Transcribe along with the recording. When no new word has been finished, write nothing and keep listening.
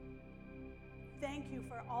Thank you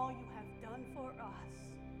for all you have done for us.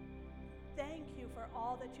 Thank you for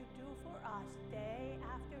all that you do for us day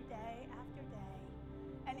after day after day.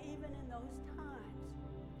 And even in those times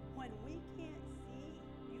when we can't see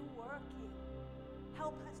you working,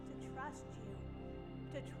 help us to trust you,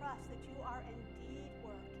 to trust that you are indeed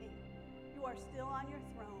working. You are still on your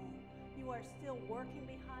throne. You are still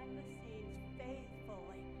working behind the scenes,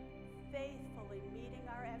 faithfully meeting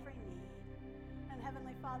our every need. And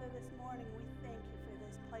Heavenly Father, this morning we thank you for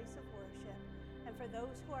this place of worship and for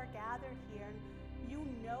those who are gathered here. You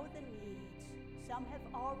know the needs. Some have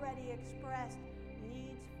already expressed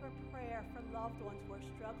needs for prayer for loved ones who are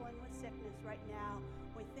struggling with sickness right now.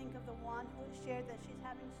 We think of the one who has shared that she's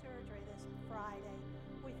having surgery this Friday.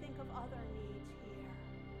 We think of other needs here.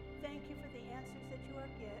 Thank you for the answers that you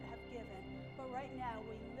have given. But right now,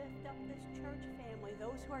 we lift up this church family,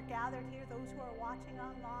 those who are gathered here, those who are watching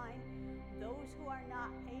online, those who are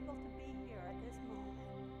not able to be here at this moment.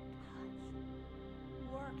 Touch,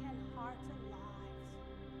 work in hearts and lives.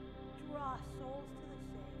 Draw souls to the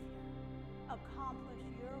Savior. Accomplish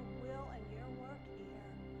your will and your work here.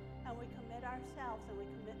 And we commit ourselves and we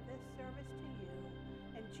commit this service to you.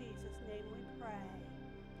 In Jesus' name we pray.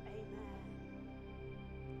 Amen.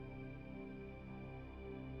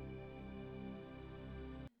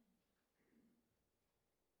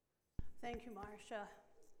 Thank you, Marcia.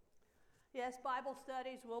 Yes, Bible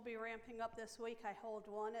studies will be ramping up this week. I hold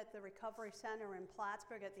one at the Recovery Center in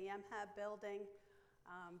Plattsburgh at the MHAB building.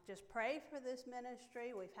 Just pray for this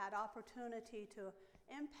ministry. We've had opportunity to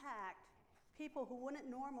impact people who wouldn't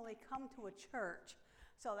normally come to a church.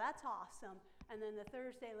 So that's awesome. And then the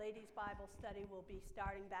Thursday Ladies Bible Study will be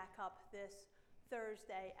starting back up this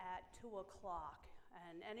Thursday at 2 o'clock.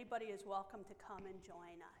 And anybody is welcome to come and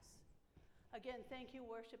join us. Again, thank you,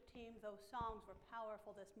 worship team. Those songs were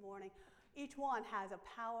powerful this morning. Each one has a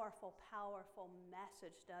powerful, powerful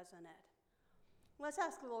message, doesn't it? Let's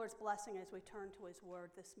ask the Lord's blessing as we turn to his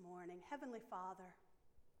word this morning. Heavenly Father,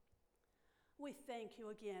 we thank you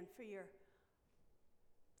again for your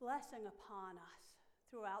blessing upon us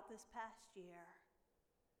throughout this past year.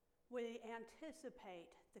 We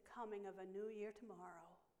anticipate the coming of a new year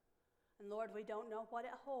tomorrow. And Lord, we don't know what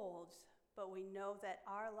it holds, but we know that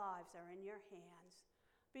our lives are in your hands.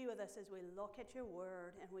 Be with us as we look at your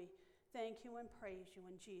word, and we thank you and praise you.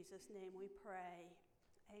 In Jesus' name we pray.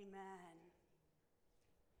 Amen.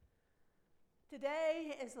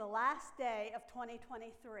 Today is the last day of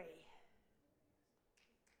 2023.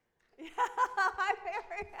 It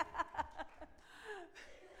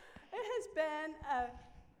has been a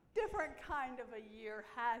different kind of a year,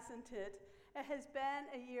 hasn't it? It has been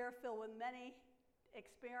a year filled with many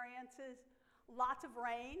experiences, lots of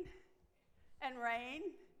rain and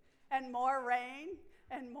more rain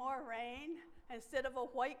and more rain. Instead of a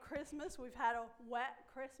white Christmas, we've had a wet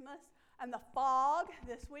Christmas. And the fog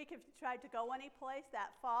this week, if you tried to go any place,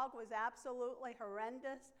 that fog was absolutely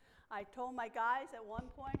horrendous. I told my guys at one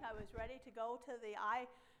point I was ready to go to the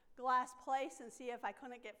eyeglass place and see if I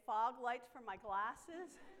couldn't get fog lights for my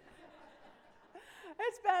glasses.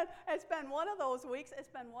 It's been one of those weeks. It's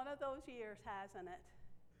been one of those years, hasn't it?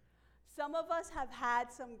 Some of us have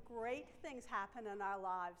had some great things happen in our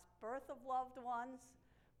lives. Birth of loved ones,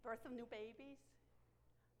 birth of new babies,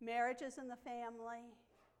 marriages in the family.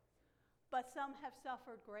 But some have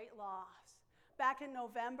suffered great loss. Back in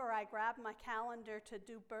November, I grabbed my calendar to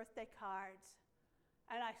do birthday cards.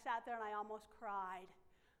 And I sat there and I almost cried.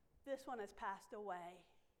 This one has passed away.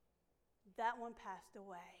 That one passed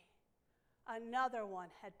away. Another one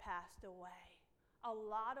had passed away. A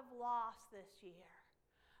lot of loss this year.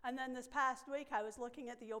 And then this past week, I was looking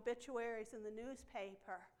at the obituaries in the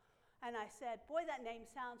newspaper. And I said, boy, that name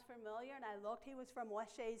sounds familiar. And I looked, he was from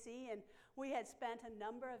West Shazy, and we had spent a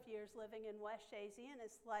number of years living in West Shazy, and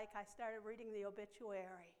it's like I started reading the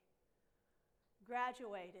obituary.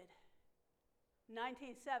 Graduated,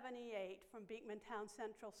 1978 from Beekmantown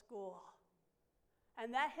Central School. And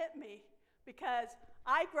that hit me because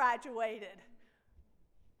I graduated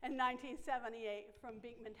in 1978 from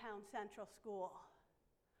Beekmantown Central School.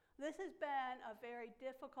 This has been a very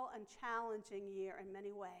difficult and challenging year in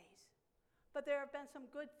many ways. But there have been some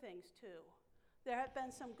good things too. There have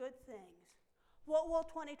been some good things. What will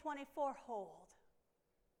 2024 hold?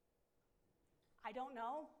 I don't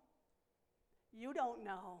know. You don't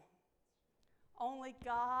know. Only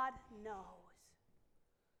God knows.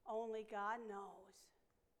 Only God knows.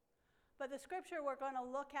 But the scripture we're going to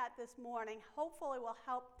look at this morning hopefully will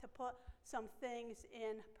help to put some things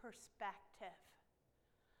in perspective.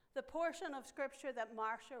 The portion of scripture that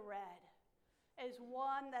Marcia read is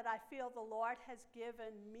one that I feel the Lord has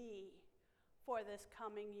given me for this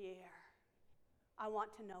coming year. I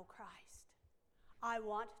want to know Christ. I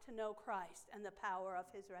want to know Christ and the power of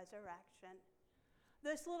his resurrection.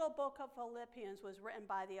 This little book of Philippians was written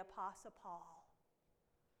by the Apostle Paul.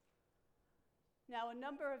 Now, a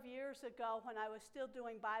number of years ago, when I was still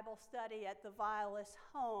doing Bible study at the Violist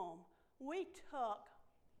home, we took,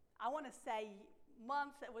 I want to say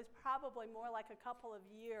months, it was probably more like a couple of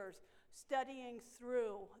years, studying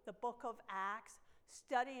through the book of Acts,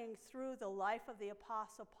 studying through the life of the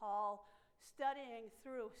Apostle Paul, studying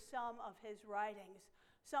through some of his writings.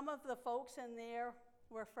 Some of the folks in there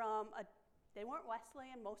were they weren't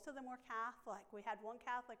Wesleyan, most of them were Catholic. We had one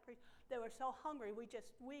Catholic priest. They were so hungry, we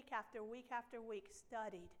just week after week after week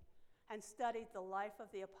studied the life of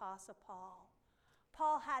the Apostle Paul.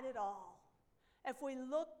 Paul had it all. If we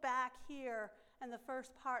look back here in the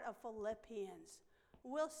first part of Philippians,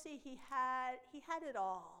 we'll see he had it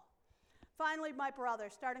all. Finally, my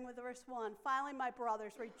brothers, starting with verse 1, finally, my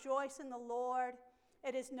brothers, rejoice in the Lord.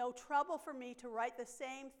 It is no trouble for me to write the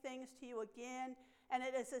same things to you again, and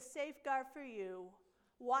it is a safeguard for you.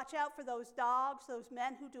 Watch out for those dogs, those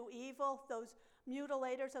men who do evil, those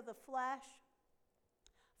mutilators of the flesh.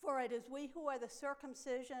 For it is we who are the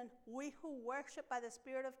circumcision, we who worship by the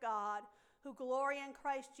Spirit of God, who glory in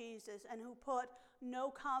Christ Jesus, and who put no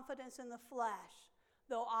confidence in the flesh,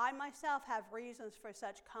 though I myself have reasons for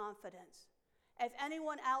such confidence. If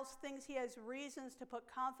anyone else thinks he has reasons to put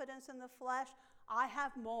confidence in the flesh, I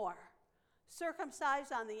have more.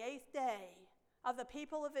 Circumcised on the 8th day, of the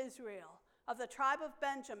people of Israel, of the tribe of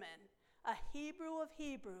Benjamin, a Hebrew of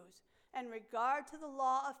Hebrews, in regard to the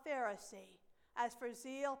law of Pharisee, as for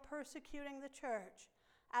zeal persecuting the church,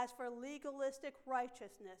 as for legalistic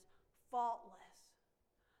righteousness, faultless.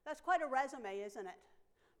 That's quite a resume, isn't it?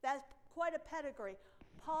 That's quite a pedigree.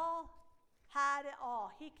 Paul had it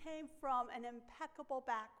all. He came from an impeccable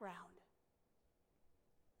background.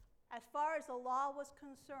 As far as the law was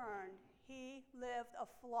concerned, he lived a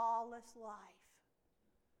flawless life.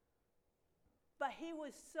 But he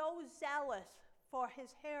was so zealous for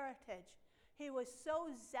his heritage, he was so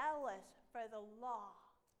zealous for the law,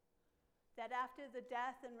 that after the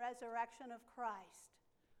death and resurrection of Christ,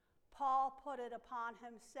 Paul put it upon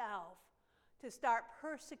himself to start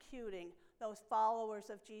persecuting those followers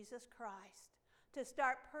of Jesus Christ, to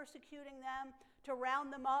start persecuting them, to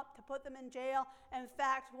round them up, to put them in jail. In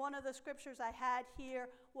fact, one of the scriptures I had here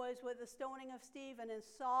was with the stoning of Stephen, and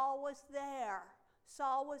Saul was there.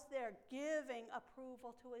 Saul was there giving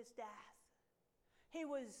approval to his death. He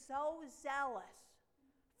was so zealous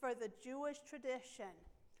for the Jewish tradition.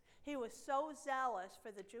 He was so zealous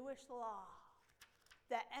for the Jewish law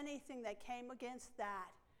that anything that came against that,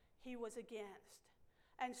 he was against.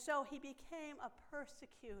 And so he became a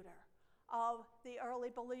persecutor of the early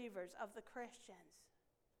believers, of the Christians.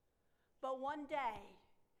 But one day,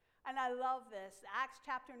 and I love this, Acts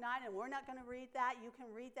chapter 9, and we're not going to read that. You can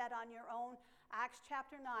read that on your own. Acts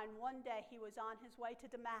chapter 9, one day he was on his way to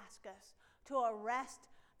Damascus to arrest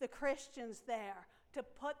the Christians there, to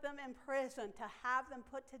put them in prison, to have them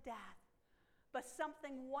put to death. But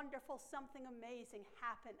something wonderful, something amazing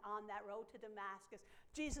happened on that road to Damascus.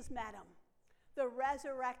 Jesus met him. The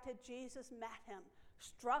resurrected Jesus met him,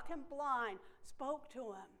 struck him blind, spoke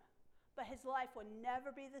to him. But his life would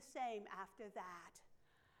never be the same after that.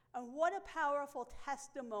 And what a powerful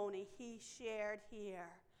testimony he shared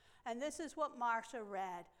here. And this is what Marcia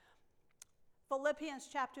read. Philippians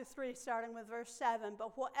chapter 3, starting with verse 7.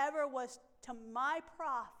 But whatever was to my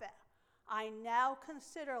profit, I now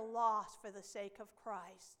consider loss for the sake of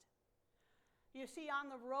Christ. You see, on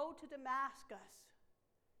the road to Damascus,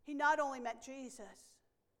 he not only met Jesus,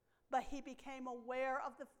 but he became aware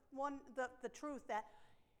of the truth that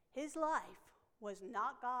his life was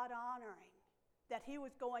not God-honoring, that he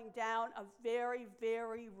was going down a very,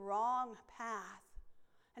 very wrong path.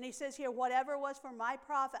 And he says here, whatever was for my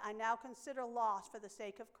profit, I now consider loss for the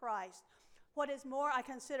sake of Christ. What is more, I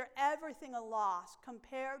consider everything a loss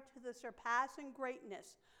compared to the surpassing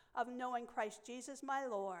greatness of knowing Christ Jesus my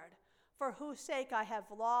Lord, for whose sake I have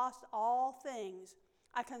lost all things.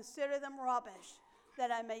 I consider them rubbish,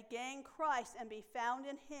 that I may gain Christ and be found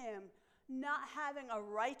in him, not having a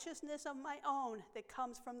righteousness of my own that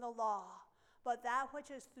comes from the law, but that which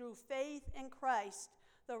is through faith in Christ,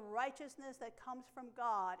 the righteousness that comes from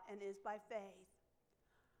God and is by faith.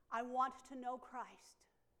 I want to know Christ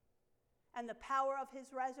and the power of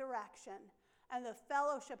his resurrection and the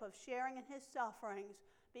fellowship of sharing in his sufferings,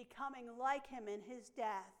 becoming like him in his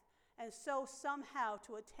death, and so somehow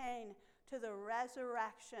to attain to the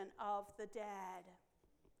resurrection of the dead.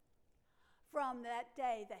 From that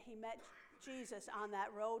day that he met Jesus on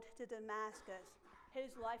that road to Damascus,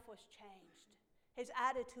 his life was changed. His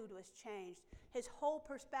attitude was changed. His whole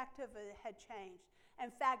perspective had changed.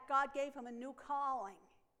 In fact, God gave him a new calling.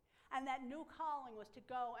 And that new calling was to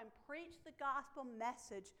go and preach the gospel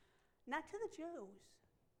message, not to the Jews,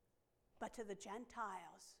 but to the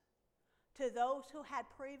Gentiles, to those who had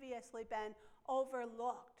previously been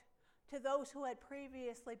overlooked, to those who had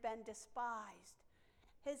previously been despised.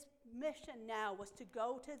 His mission now was to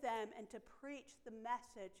go to them and to preach the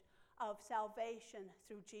message of salvation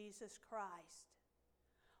through Jesus Christ.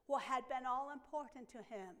 What had been all important to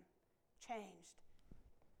him changed.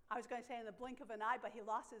 I was going to say in the blink of an eye, but he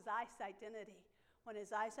lost his eyesight, didn't he? When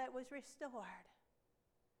his eyesight was restored,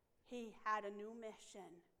 he had a new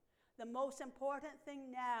mission. The most important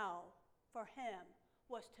thing now for him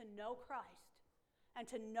was to know Christ and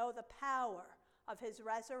to know the power of his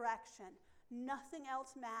resurrection. Nothing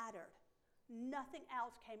else mattered. Nothing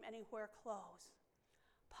else came anywhere close.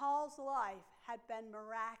 Paul's life had been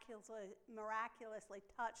miraculously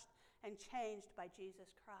touched and changed by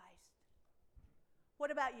Jesus Christ. What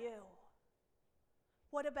about you?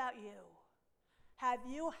 What about you? Have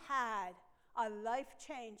you had a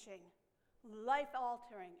life-changing,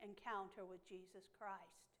 life-altering encounter with Jesus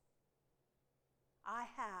Christ? I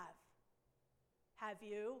have. Have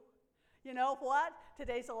you? You know what?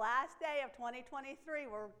 Today's the last day of 2023.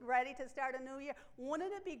 We're ready to start a new year.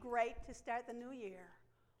 Wouldn't it be great to start the new year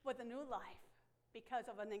with a new life because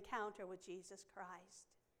of an encounter with Jesus Christ?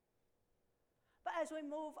 But as we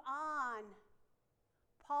move on,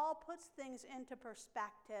 Paul puts things into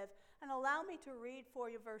perspective, and allow me to read for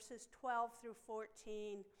you verses 12 through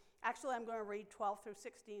 14. Actually, I'm going to read 12 through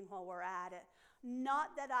 16 while we're at it.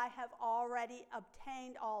 Not that I have already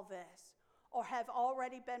obtained all this, or have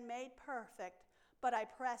already been made perfect, but I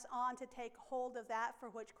press on to take hold of that for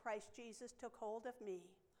which Christ Jesus took hold of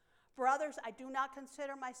me. Brothers, I do not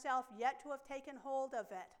consider myself yet to have taken hold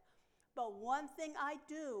of it. But one thing I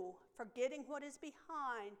do, forgetting what is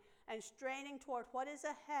behind and straining toward what is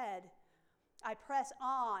ahead, I press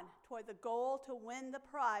on toward the goal to win the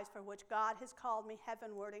prize for which God has called me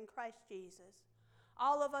heavenward in Christ Jesus.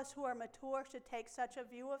 All of us who are mature should take such a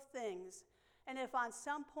view of things. And if on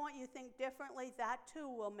some point you think differently, that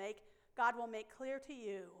too God will make clear to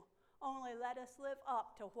you. Only let us live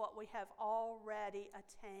up to what we have already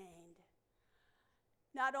attained.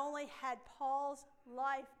 Not only had Paul's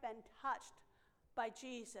life been touched by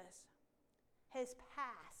Jesus, his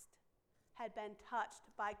past had been touched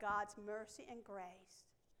by God's mercy and grace.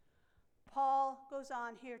 Paul goes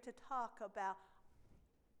on here to talk about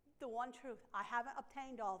the one truth. I haven't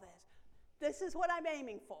obtained all this. This is what I'm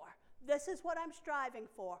aiming for. This is what I'm striving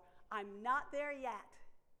for. I'm not there yet.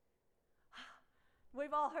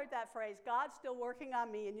 We've all heard that phrase, God's still working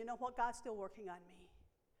on me. And you know what? God's still working on me.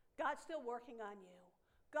 God's still working on you.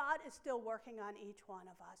 God is still working on each one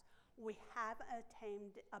of us. We haven't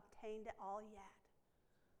obtained it all yet.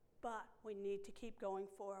 But we need to keep going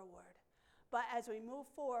forward. But as we move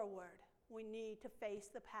forward, we need to face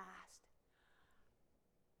the past.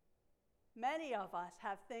 Many of us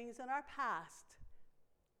have things in our past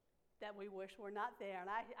that we wish were not there. And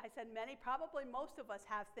I said many, probably most of us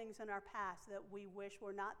have things in our past that we wish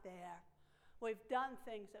were not there. We've done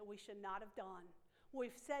things that we should not have done.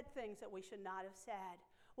 We've said things that we should not have said.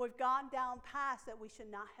 We've gone down paths that we should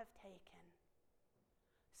not have taken.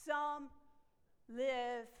 Some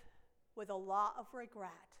live with a lot of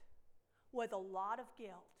regret, with a lot of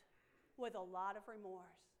guilt, with a lot of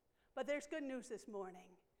remorse. But there's good news this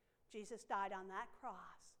morning. Jesus died on that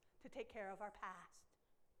cross to take care of our past.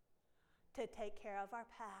 To take care of our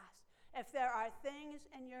past. If there are things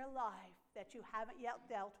in your life that you haven't yet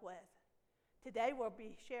dealt with, today we'll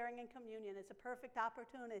be sharing in communion. It's a perfect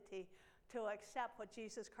opportunity to accept what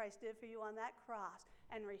Jesus Christ did for you on that cross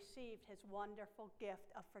and received his wonderful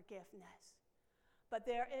gift of forgiveness. But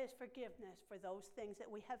there is forgiveness for those things that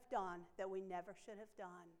we have done that we never should have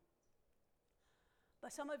done.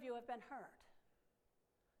 But some of you have been hurt.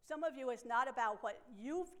 Some of you, it's not about what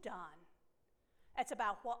you've done. It's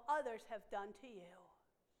about what others have done to you.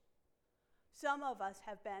 Some of us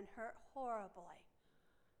have been hurt horribly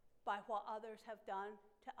by what others have done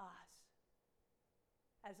to us.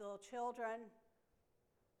 As little children,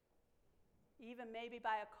 even maybe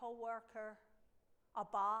by a coworker, a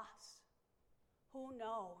boss. Who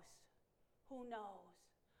knows? Who knows?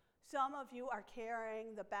 Some of you are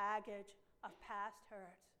carrying the baggage of past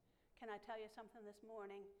hurts. Can I tell you something this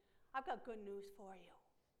morning? I've got good news for you.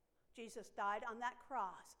 Jesus died on that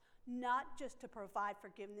cross, not just to provide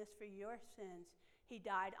forgiveness for your sins. He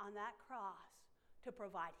died on that cross to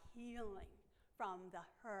provide healing from the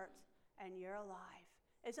hurts in your life.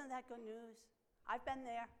 Isn't that good news? I've been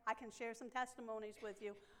there. I can share some testimonies with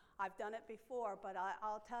you. I've done it before, but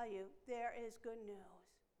I'll tell you, there is good news.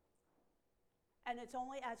 And it's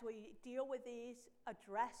only as we deal with these,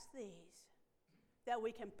 address these, that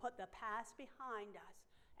we can put the past behind us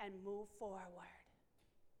and move forward.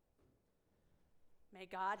 May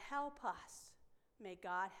God help us. May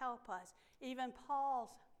God help us. Even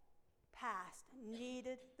Paul's past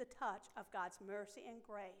needed the touch of God's mercy and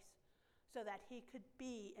grace so that he could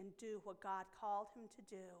be and do what God called him to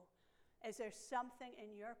do. Is there something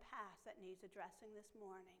in your past that needs addressing this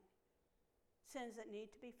morning? Sins that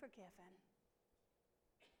need to be forgiven.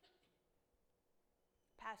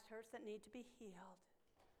 Past hurts that need to be healed.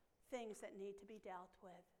 Things that need to be dealt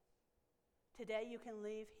with. Today you can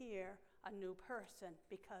leave here a new person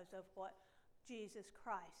because of what Jesus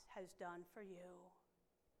Christ has done for you.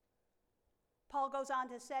 Paul goes on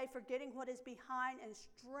to say, forgetting what is behind and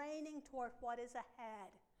straining toward what is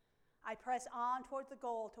ahead, I press on toward the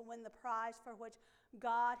goal to win the prize for which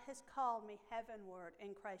God has called me heavenward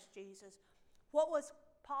in Christ Jesus. What was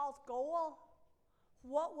Paul's goal?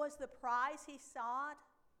 What was the prize he sought?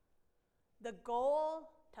 The goal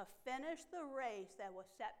to finish the race that was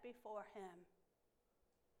set before him.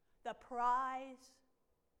 The prize,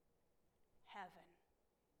 heaven.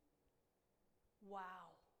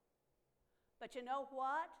 Wow. But you know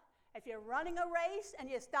what? If you're running a race and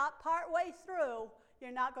you stop partway through,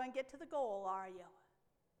 you're not going to get to the goal, are you?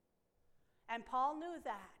 And Paul knew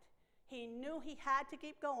that. He knew he had to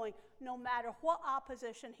keep going no matter what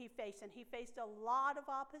opposition he faced. And he faced a lot of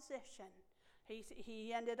opposition.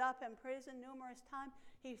 He ended up in prison numerous times.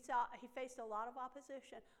 He faced a lot of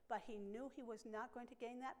opposition, but he knew he was not going to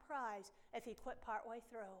gain that prize if he quit partway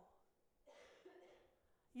through.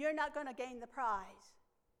 You're not going to gain the prize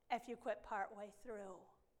if you quit partway through.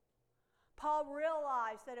 Paul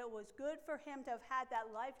realized that it was good for him to have had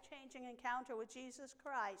that life-changing encounter with Jesus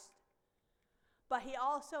Christ, but he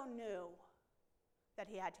also knew that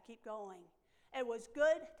he had to keep going. It was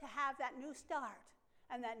good to have that new start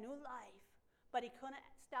and that new life, but he couldn't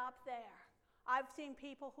stop there. I've seen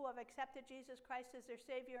people who have accepted Jesus Christ as their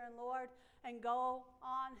Savior and Lord and go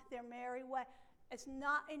on their merry way. It's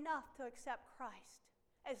not enough to accept Christ.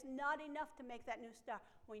 It's not enough to make that new start.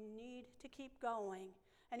 We need to keep going.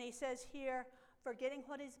 And he says here, forgetting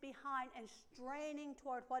what is behind and straining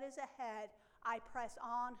toward what is ahead, I press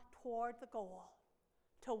on toward the goal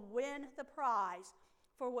to win the prize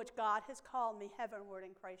for which God has called me heavenward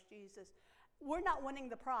in Christ Jesus. We're not winning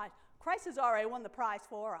the prize. Christ has already won the prize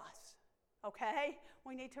for us, okay?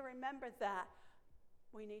 We need to remember that.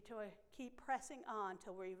 We need to keep pressing on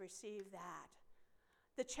till we receive that.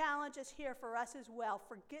 The challenge is here for us as well.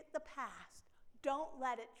 Forget the past. Don't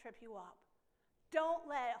let it trip you up. Don't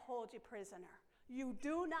let it hold you prisoner. You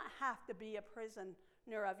do not have to be a prisoner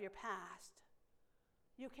of your past.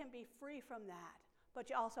 You can be free from that, but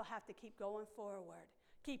you also have to keep going forward.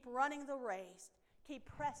 Keep running the race. Keep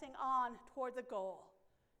pressing on toward the goal.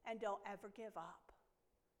 And don't ever give up.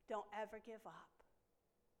 Don't ever give up.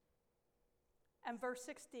 And verse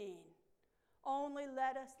 16, only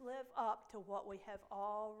let us live up to what we have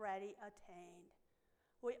already attained.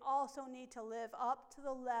 We also need to live up to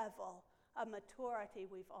the level of maturity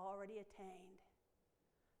we've already attained.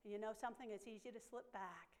 And you know something? It's easy to slip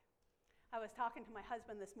back. I was talking to my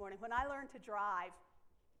husband this morning. When I learned to drive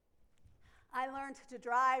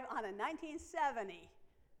on a 1970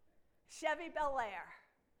 Chevy Bel Air.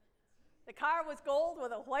 The car was gold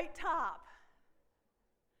with a white top.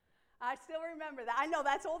 I still remember that. I know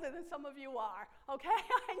that's older than some of you are, okay?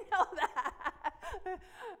 I know that.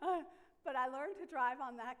 But I learned to drive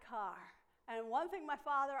on that car. And one thing my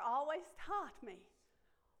father always taught me,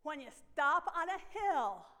 when you stop on a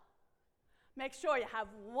hill, make sure you have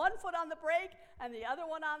one foot on the brake and the other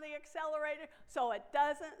one on the accelerator so it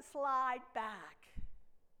doesn't slide back.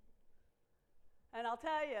 And I'll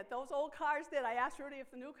tell you, those old cars did. I asked Rudy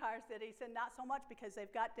if the new cars did. He said not so much because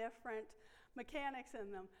they've got different mechanics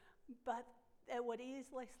in them. But it would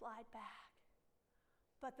easily slide back.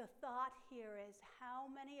 But the thought here is how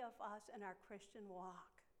many of us in our Christian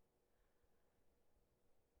walk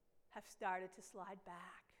have started to slide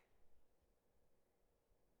back?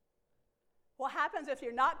 What happens if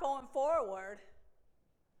you're not going forward?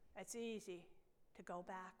 It's easy to go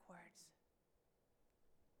backwards.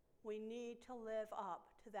 We need to live up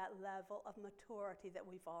to that level of maturity that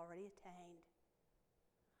we've already attained.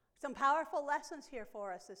 Some powerful lessons here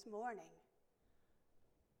for us this morning.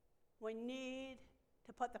 We need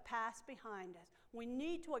to put the past behind us. We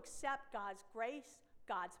need to accept God's grace,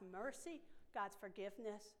 God's mercy, God's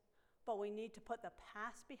forgiveness, but we need to put the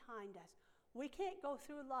past behind us. We can't go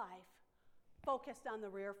through life focused on the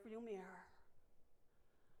rearview mirror.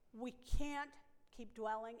 We can't keep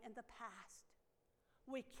dwelling in the past.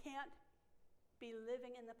 We can't be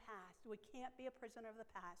living in the past. We can't be a prisoner of the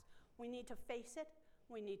past. We need to face it.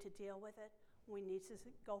 We need to deal with it. We need to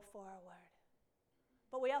go forward.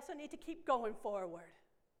 But we also need to keep going forward.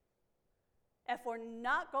 If we're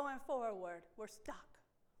not going forward, we're stuck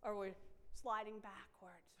or we're sliding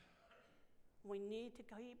backwards. We need to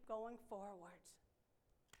keep going forwards.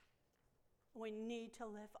 We need to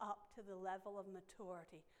live up to the level of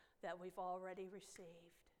maturity that we've already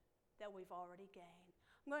received, that we've already gained.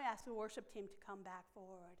 I'm going to ask the worship team to come back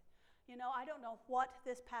forward. You know, I don't know what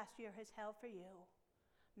this past year has held for you.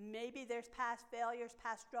 Maybe there's past failures,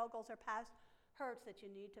 past struggles, or past hurts that you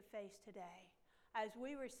need to face today. As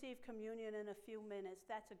we receive communion in a few minutes,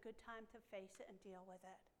 that's a good time to face it and deal with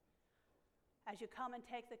it. As you come and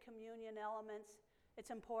take the communion elements,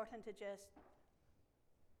 it's important to just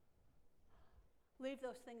leave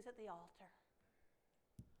those things at the altar.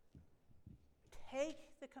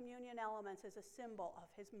 Take the communion elements as a symbol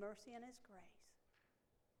of His mercy and His grace.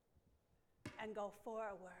 And go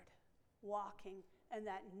forward, walking in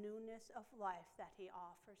that newness of life that He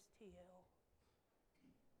offers to you.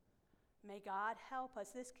 May God help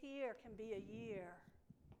us. This year can be a year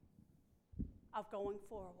of going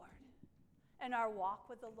forward in our walk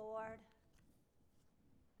with the Lord,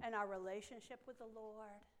 in our relationship with the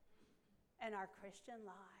Lord, and our Christian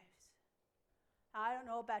lives. I don't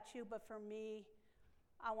know about you, but for me,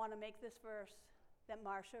 I want to make this verse that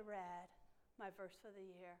Marcia read, my verse for the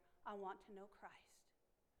year. I want to know Christ.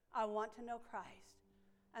 I want to know Christ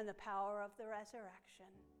and the power of the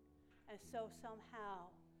resurrection, and so somehow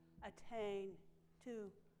attain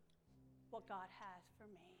to what God has for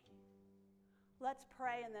me. Let's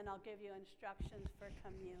pray, and then I'll give you instructions for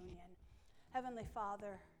communion. Heavenly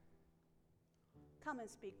Father, come and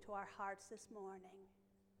speak to our hearts this morning.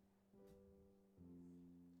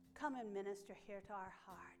 Come and minister here to our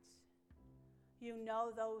hearts. You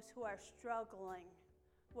know those who are struggling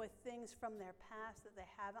with things from their past that they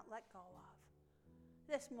haven't let go of.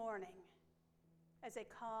 This morning, as they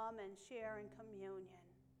come and share in communion,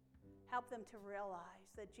 help them to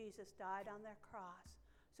realize that Jesus died on their cross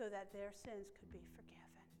so that their sins could be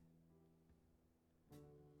forgiven.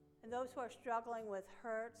 And those who are struggling with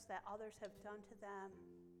hurts that others have done to them,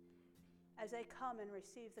 as they come and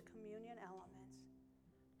receive the communion elements,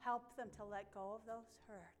 help them to let go of those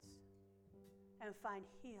hurts and find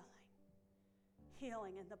healing.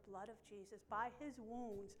 Healing in the blood of Jesus. By His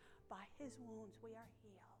wounds we are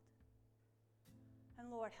healed. And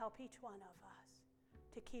Lord, help each one of us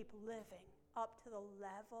to keep living up to the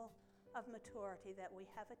level of maturity that we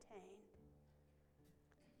have attained.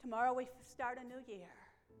 Tomorrow we start a new year.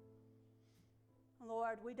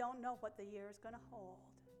 Lord, we don't know what the year is going to hold.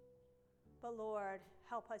 But Lord,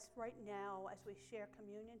 help us right now as we share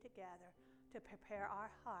communion together to prepare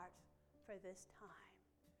our hearts for this time.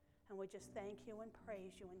 And we just thank you and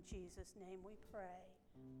praise you. In Jesus' name we pray.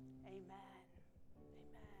 Amen.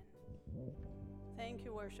 Amen. Thank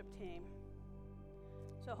you, worship team.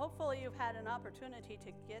 So hopefully you've had an opportunity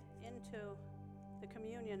to get into the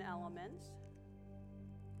communion elements.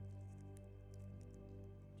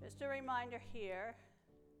 Just a reminder here,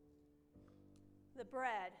 the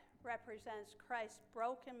bread represents Christ's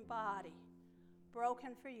broken body,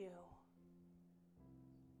 broken for you.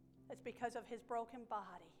 It's because of His broken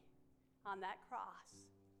body on that cross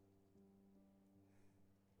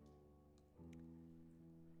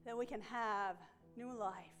that we can have new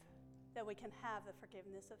life, that we can have the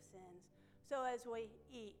forgiveness of sins. So as we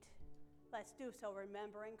eat, let's do so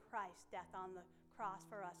remembering Christ's death on the cross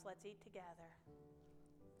for us. Let's eat together.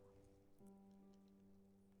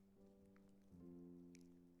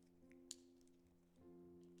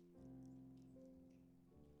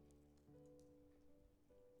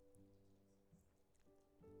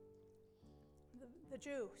 The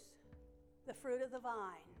juice, the fruit of the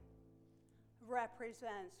vine,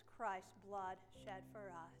 represents Christ's blood shed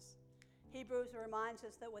for us. Hebrews reminds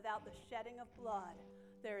us that without the shedding of blood,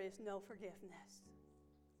 there is no forgiveness.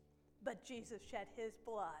 But Jesus shed His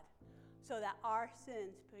blood so that our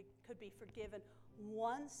sins could be forgiven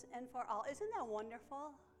once and for all. Isn't that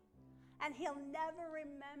wonderful? And He'll never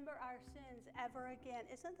remember our sins ever again.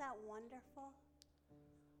 Isn't that wonderful?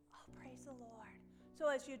 Oh, praise the Lord. So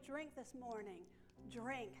as you drink this morning,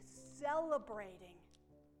 drink celebrating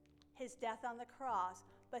His death on the cross,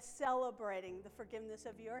 but celebrating the forgiveness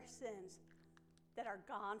of your sins that are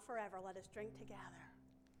gone forever. Let us drink together.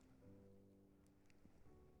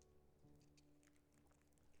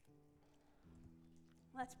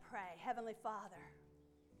 Let's pray. Heavenly Father,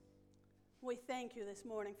 we thank you this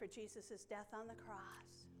morning for Jesus' death on the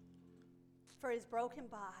cross, for His broken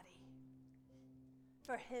body,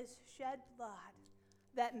 for his shed blood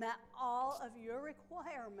that met all of your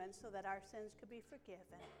requirements so that our sins could be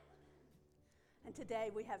forgiven. And today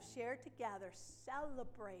we have shared together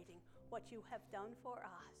celebrating what you have done for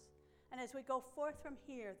us. And as we go forth from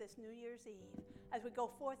here this New Year's Eve, as we go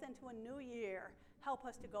forth into a new year, help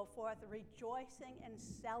us to go forth rejoicing and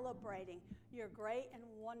celebrating your great and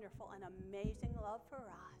wonderful and amazing love for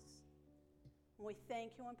us. And we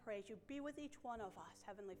thank you and praise you. Be with each one of us,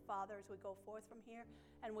 Heavenly Father, as we go forth from here.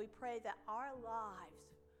 And we pray that our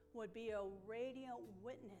lives would be a radiant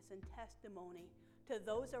witness and testimony to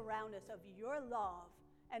those around us of your love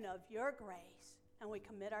and of your grace. And we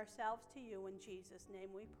commit ourselves to you. In Jesus' name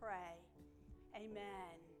we pray.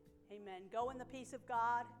 Amen. Amen. Go in the peace of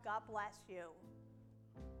God. God bless you.